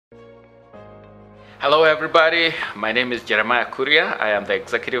Hello everybody, my name is Jeremiah Kuria. I am the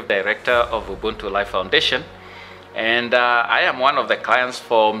Executive Director of Ubuntu Life Foundation, and I am one of the clients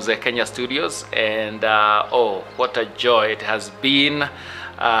for Mzee Kenya Studios, and oh, what a joy it has been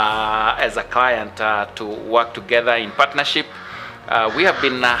as a client to work together in partnership. We have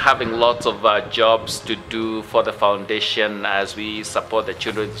been having lots of jobs to do for the foundation as we support the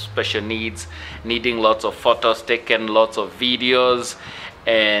children with special needs, needing lots of photos taken, lots of videos,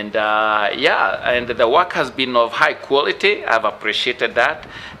 and and the work has been of high quality. I've appreciated that,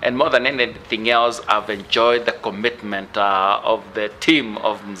 and more than anything else, I've enjoyed the commitment of the team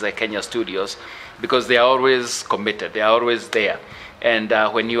of Mzee Kenya Studios, because they are always committed, they are always there, and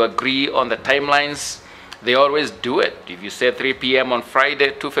when you agree on the timelines, they always do it. If you say 3 p.m. on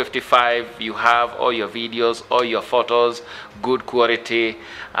Friday, 2:55, you have all your videos, all your photos, good quality.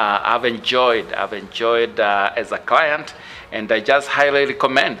 I've enjoyed as a client, and I just highly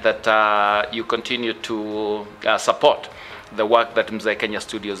recommend that you continue to support the work that Mzee Kenya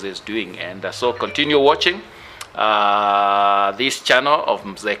Studios is doing. And so continue watching this channel of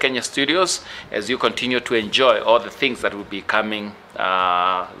Mzee Kenya Studios as you continue to enjoy all the things that will be coming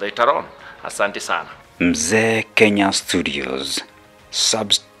later on. Asante sana. Mzee Kenya Studios,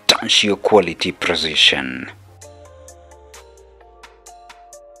 substantial quality precision.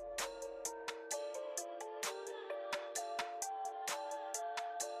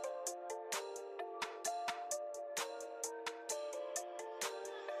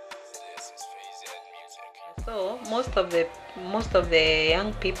 So most of the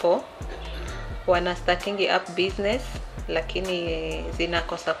young people wana starting up business, lakini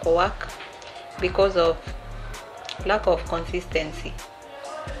zinakosa work because of lack of consistency.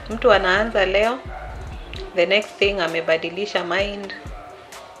 Mtu anaanza leo, the next thing amebadilisha mind.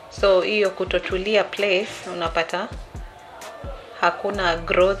 So hiyo kutotulia place, unapata hakuna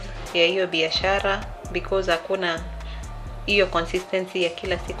growth ya hiyo biashara, because hakuna hiyo consistency ya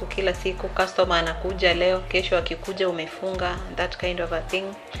kila siku. Customer anakuja leo, kesho akikuja umefunga, that kind of a thing.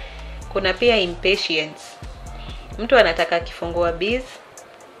 Kuna pia impatience. Mtu anataka kifungua biz,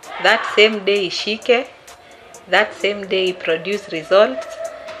 that same day ishike, that same day produce results,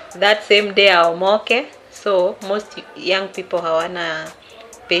 that same day aomoke. So most young people hawana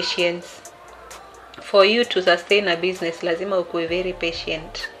patience. For you to sustain a business, lazima ukuwe very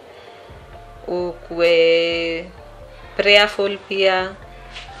patient, ukuwe prayerful, pia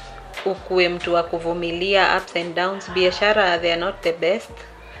ukuwe mtu wa kuvumilia ups and downs. Biashara, they are not the best,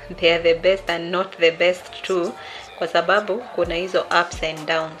 they are the best and not the best too, kwa sababu kuna hizo ups and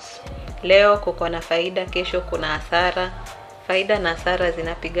downs. Leo kuko na faida, kesho kuna hasara. Faida na hasara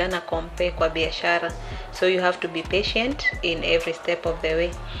zinapigana compare kwa biashara, so you have to be patient in every step of the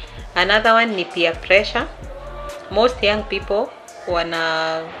way. Another one ni peer pressure. Most young people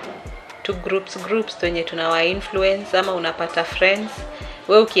wana two groups wenye tunawa influence, ama unapata friends.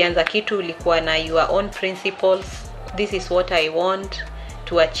 Wewe ukianza kitu ulikuwa na your own principles, this is what I want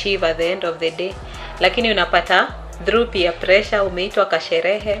to achieve at the end of the day, lakini unapata through peer pressure umeitwa ka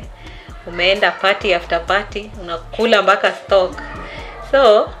sherehe, umeenda party after party, unakula mpaka stock.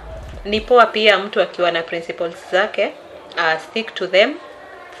 So ni poa pia mtu akiwa na principles zake, stick to them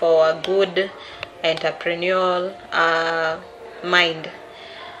for a good entrepreneurial mind.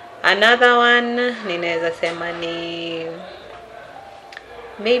 Another one ninaweza sema ni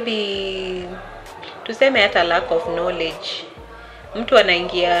maybe tuseme hata lack of knowledge. Mtu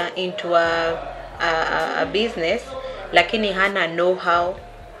anaingia into a business, lakini hana know-how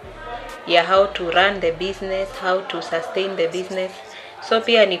ya how to run the business, how to sustain the business. So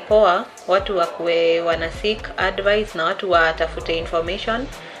pia ni poa watu wakuwe wana seek advice na watu watafute information.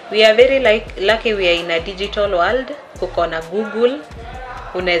 We are very lucky we are in a digital world. Kuko na Google,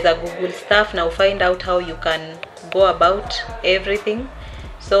 unaweza Google stuff na find out how you can go about everything.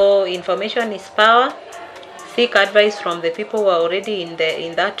 So information is power. Seek advice from the people who are already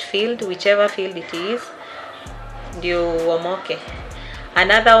in that field, whichever field it is, ndio uomoke.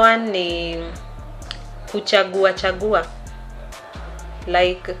 Another one ni kuchagua,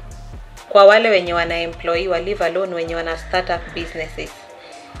 like kwa wale wenye wana employee, leave alone wenye wana startup businesses.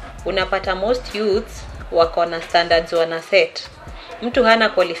 Unapata most youths wako na standards wana set. Mtu hana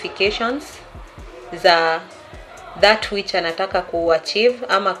qualifications za that which anataka kuachieve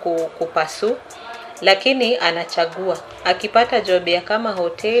ama kupasu, lakini anachagua. Akipata job ya kama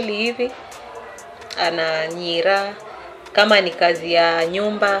hoteli hivi, ananyira. Kama ni kazi ya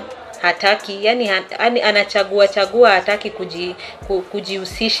nyumba, hataki, yani anachagua, hataki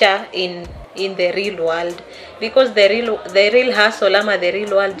kujihusisha in the real world, because the real hustle ama the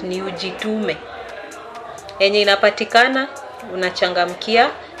real world ni ujitume yenye inapatikana, unachangamkia,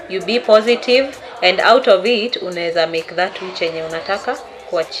 you be positive, and out of it unaweza make that which yenye unataka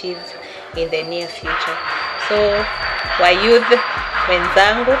kuachieve in the near future. So wa youth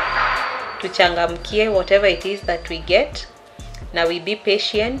wenzangu, tuchangamkie whatever it is that we get. Now we be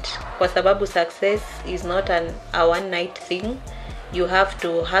patient, kwa sababu success is not a one night thing. You have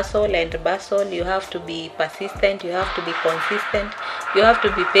to hustle and bustle, you have to be persistent, you have to be consistent, you have to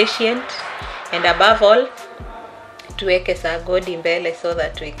be patient, and above all tuweke saa God mbele so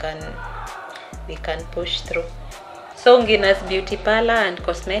that we can push through. So Ngina's Beauty Parlor and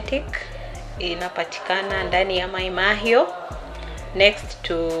Cosmetic inapatikana ndani ya Maimahio, next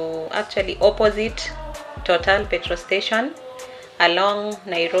to, actually opposite Total Petrol Station, along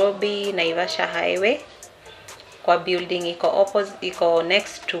Nairobi Naivasha Highway. Kwa building iko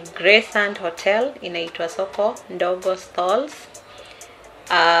next to Graceland Hotel, inaitwa Soko Ndogo Stalls.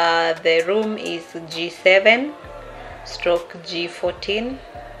 The room is G7/G14.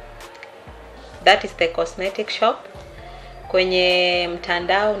 That is the cosmetic shop. Kwenye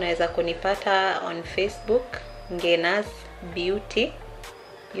mtandao unaweza kunipata on Facebook, Ngina's Beauty.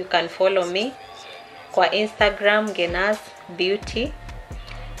 You can follow me. Kwa Instagram, Ngina's Beauty.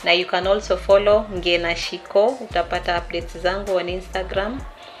 Na you can also follow Ngina Shiko. Utapata updates zangu on Instagram.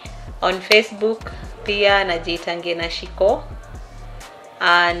 On Facebook pia najiita Ngina Shiko.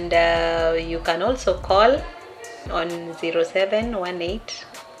 And you can also call on 0718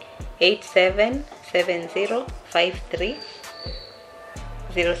 877053.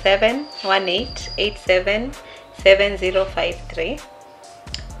 0718877053.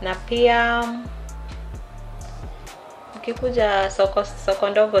 Na pia ukikuja soko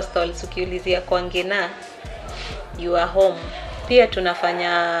ndogo stalls ukiulizia kwa Ngina, you are home. Pia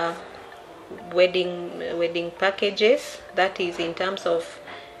tunafanya wedding packages, that is in terms of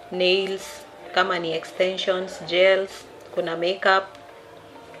nails, kama ni extensions, gels, kuna makeup,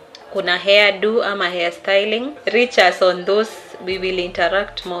 kuna hairdo ama hair styling. Reach us on those, we will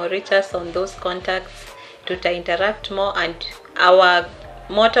interact more. Reach us on those contacts, tuta interact more, and our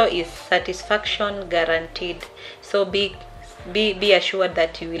motto is satisfaction guaranteed. So be assured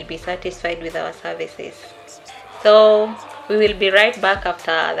that you will be satisfied with our services. So we will be right back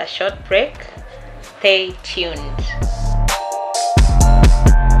after the short break. Stay tuned.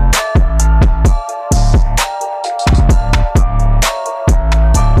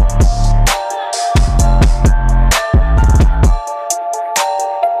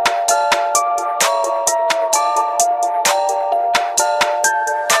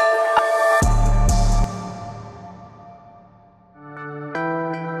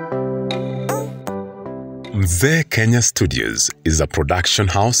 Mzee Kenya Studios is a production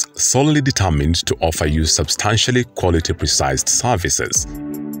house solely determined to offer you substantially quality-precise services.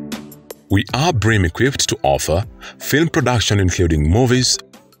 We are BREEAM equipped to offer film production including movies,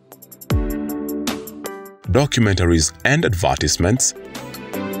 documentaries and advertisements,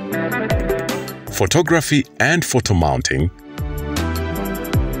 photography and photo mounting,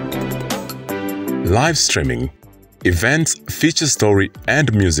 live streaming, events, feature story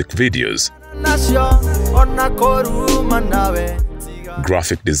and music videos,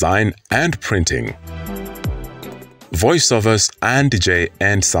 graphic design and printing, voiceovers and DJ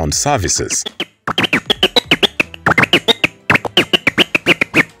and sound services.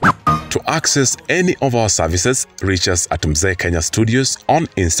 To access any of our services, reach us at Mzee Kenya Studios on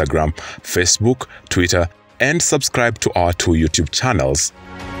Instagram, Facebook, Twitter, and subscribe to our 2 YouTube channels.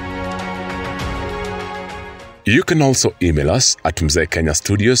 You can also email us at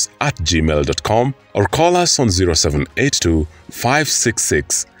mzeekenyastudios@gmail.com or call us on 0782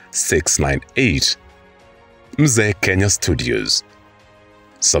 566 698. Mzee Kenya Studios.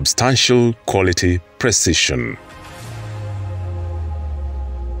 Substantial quality precision.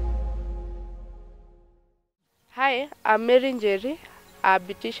 Hi, I'm Mary Ngina, a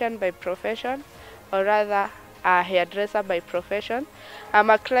beautician by profession, or rather a hairdresser by profession.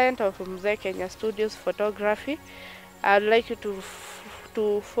 I'm a client of Mzee Kenya Studios Photography. I'd like you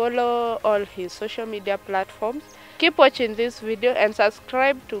to follow all his social media platforms. Keep watching this video and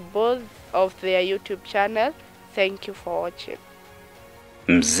subscribe to both of their YouTube channel. Thank you for watching.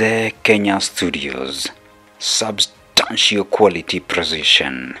 Mzee Kenya Studios. Substantial quality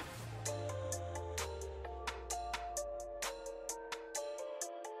precision.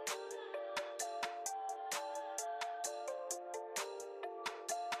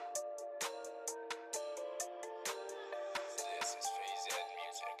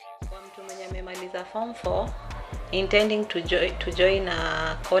 Kwa mtu mwenye amemaliza form 4 intending to join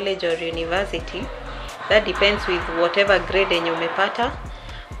a college or university, that depends with whatever grade yenye umepata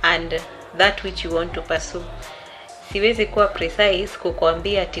and that which you want to pursue. Siwezi kuwa precise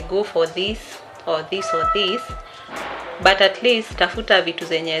kukuambia to go for this or this, but at least tafuta vitu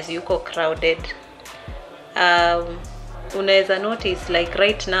zenye ziko crowded. Unaweza notice like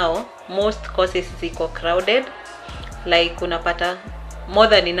right now most courses ziko crowded, like unapata more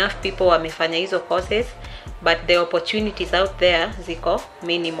than enough people wamefanya hizo courses, but the opportunities out there ziko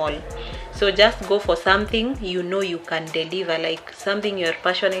minimal. So just go for something you know you can deliver, like something you're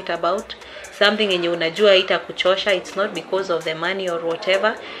passionate about, something yenye unajua itakuchosha. It's not because of the money or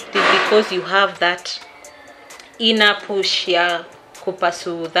whatever, it is because you have that inner push ya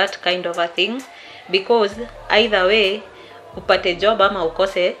kupursue that kind of a thing. Because either way upate job ama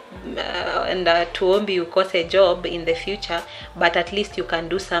ukose, and tuombi ukose job in the future, but at least you can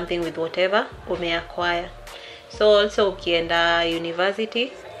do something with whatever umeacquire. So also ukienda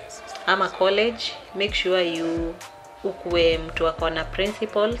university ama college, make sure you ukue mtu wako na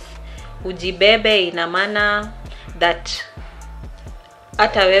principles, ujibebe, ina maana that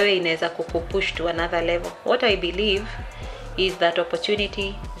hata wewe inaweza kukupush to another level. What I believe is that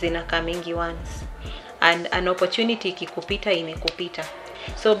opportunity zinakamingi once, and an opportunity kikupita imekupita.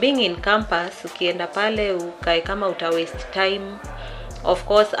 So being in campus, ukienda pale ukae kama uta waste time, of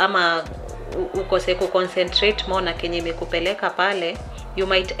course, ama ukose concentrate more na kenye imekupeleka pale, you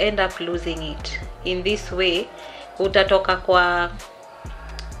might end up losing it. In this way utatoka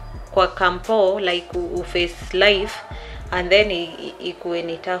kwa campo, like face life, and then ikuwe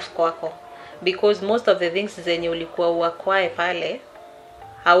ni tough kwako, because most of the things zenye ulikuwa uakwae pale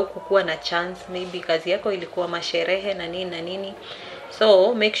haukukuwa na chance. Maybe kazi yako ilikuwa masherehe na nini.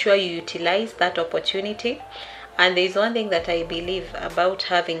 So make sure you utilize that opportunity. And there is one thing that I believe about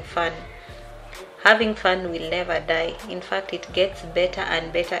having fun. Having fun will never die. In fact, it gets better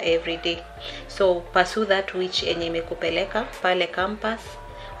and better every day. So pursue that which enye imekupeleka pale campus,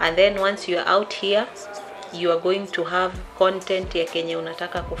 and then once you are out here, you are going to have content ya kenye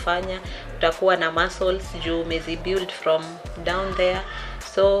unataka kufanya. Utakuwa na muscles juu umezibuild from down there.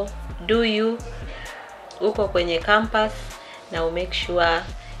 So do you uko kwenye campus, now make sure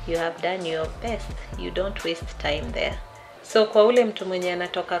you have done your best. You don't waste time there. So kwa ule mtu mwenye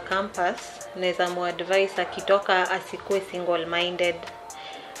anatoka campus, naweza muadvise akitoka asikuwe single minded,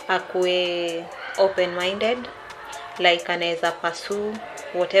 akuwe open minded, like anaweza pursue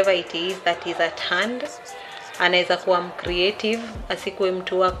whatever it is that is at hand. Anaweza kuwa creative, asikuwe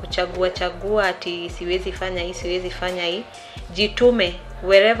mtu wa kuchagua ati siwezi fanya hii. Jitume,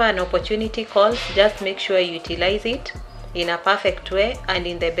 wherever an opportunity calls, just make sure you utilize it in a perfect way and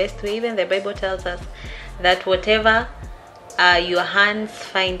in the best way. Even the Bible tells us that whatever your hands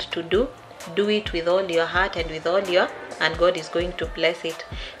find to do it with all your heart and with all your, and God is going to bless it.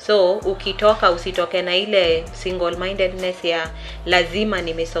 So ukitoka usitoke na ile single mindedness ya lazima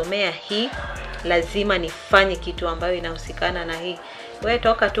nimesomea hii, lazima nifanye kitu ambayo inahusikana na hii. Wewe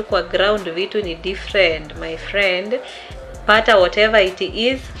toka tu kwa ground, vitu ni different my friend. Pata whatever it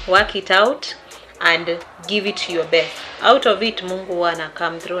is, work it out and give it your best. Out of it Mungu ana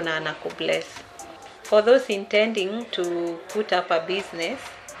come through na anakubless. For those intending to put up a business,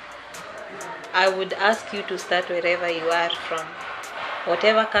 I would ask you to start wherever you are from.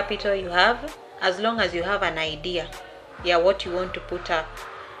 Whatever capital you have, as long as you have an idea, what you want to put up.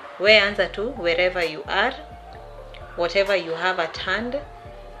 We answer to wherever you are, whatever you have at hand,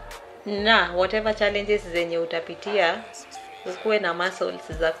 na whatever challenges zenye utapitia, ukuwe na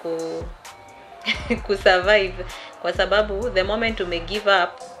muscles za kusurvive, kwa sababu the moment you may give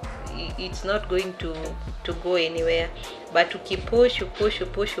up, it's not going to go anywhere. But you push,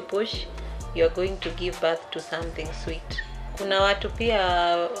 you are going to give birth to something sweet. Kuna watu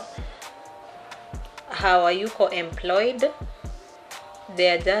pia hawayuko employed,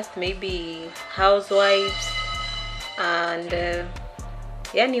 they are just maybe housewives, and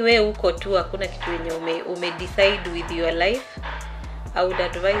yani we uko tu, hakuna kitu yenye ume decide with your life. I would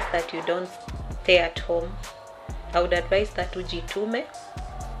advise that you don't stay at home. I would advise that ujitume.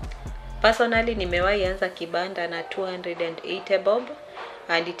 Personally, nimewahi anza kibanda na 280 bob,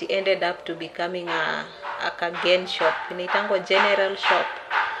 and it ended up to becoming a Kagen shop. Inaitangwa general shop.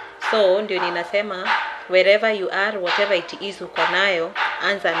 So ndio ninasema wherever you are, whatever it is uko nayo,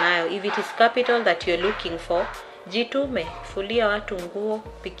 anza nayo. If it is capital that you're looking for, jitume, fulia watu nguo,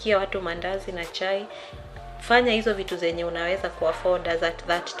 pikia watu mandazi na chai. Fanya hizo vitu zenye unaweza kuafford at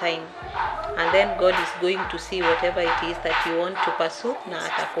that time, and then God is going to see whatever it is that you want to pursue na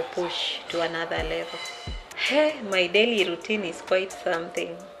atakupush to another level. Hey, my daily routine is quite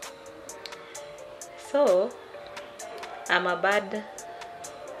something. So I'm a bad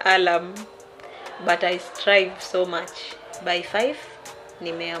alarm, but I strive so much. By 5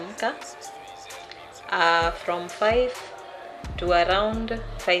 nimeamka. From 5 to around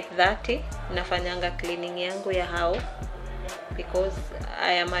 5:30 nafanyanga cleaning yangu ya hao because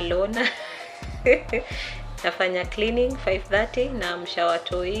I am alone. Nafanya cleaning 5:30 na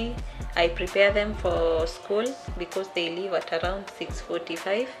mshawatoi. I prepare them for school because they leave at around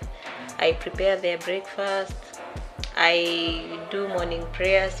 6:45. I prepare their breakfast. I do morning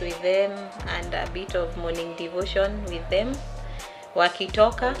prayers with them and a bit of morning devotion with them.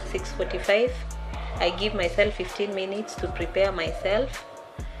 Wakitoka 6:45, I give myself 15 minutes to prepare myself,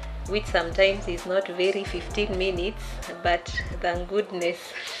 which sometimes is not very 15 minutes, but thank goodness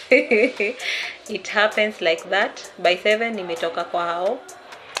it happens like that. By 7 nimetoka kwa hao.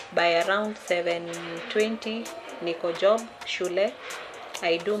 By around 7:20 niko job shule.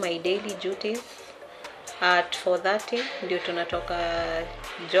 I do my daily duties. At 4:30 ndio tunatoka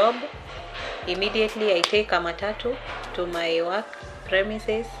job. Immediately I take a matatu to my work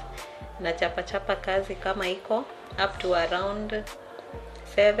premises. Na chapa kazi kama iko up to around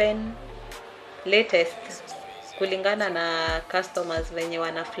 7 latest, kulingana na customers venye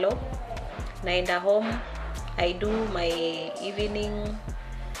wana flow. Naenda home, I do my evening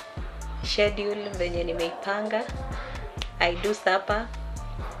schedule venye nimeipanga. I do supper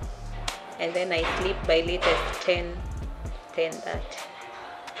and then I sleep by latest 10:30.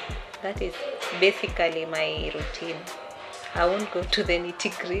 That is basically my routine. I won't go to the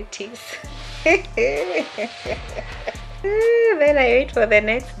nitty-gritties. Then I wait for the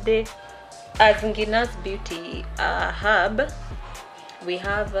next day. As Ngina's Beauty Hub, we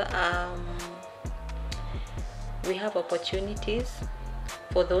have opportunities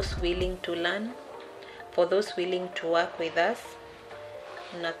for those willing to learn, for those willing to work with us.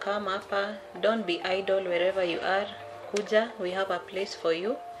 Na come hapa, don't be idle wherever you are. Kuja, we have a place for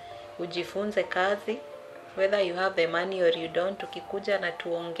you. Ujifunze kazi, whether you have the money or you don't. Ukikuja na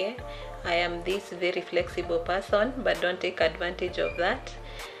tuonge. I am this very flexible person, but don't take advantage of that.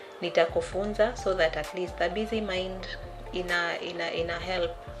 Nitakufunza so that at least a busy mind ina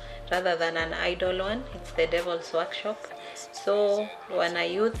help rather than an idle one. It's the devil's workshop. So wana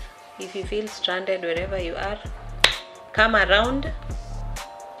youth, if you feel stranded wherever you are, come around.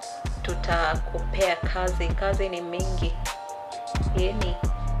 Tutakupea kazi ni mingi. Yeni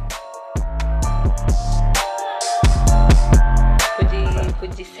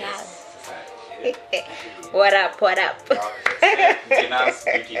kujisahau. What up?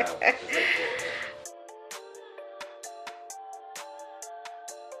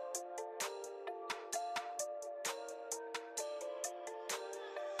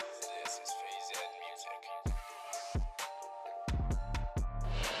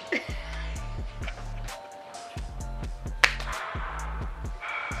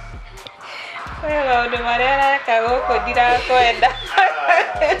 Well, the Mariana kagoko dira kwenda.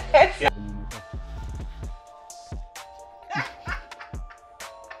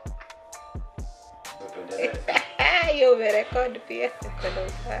 Yo me record pia.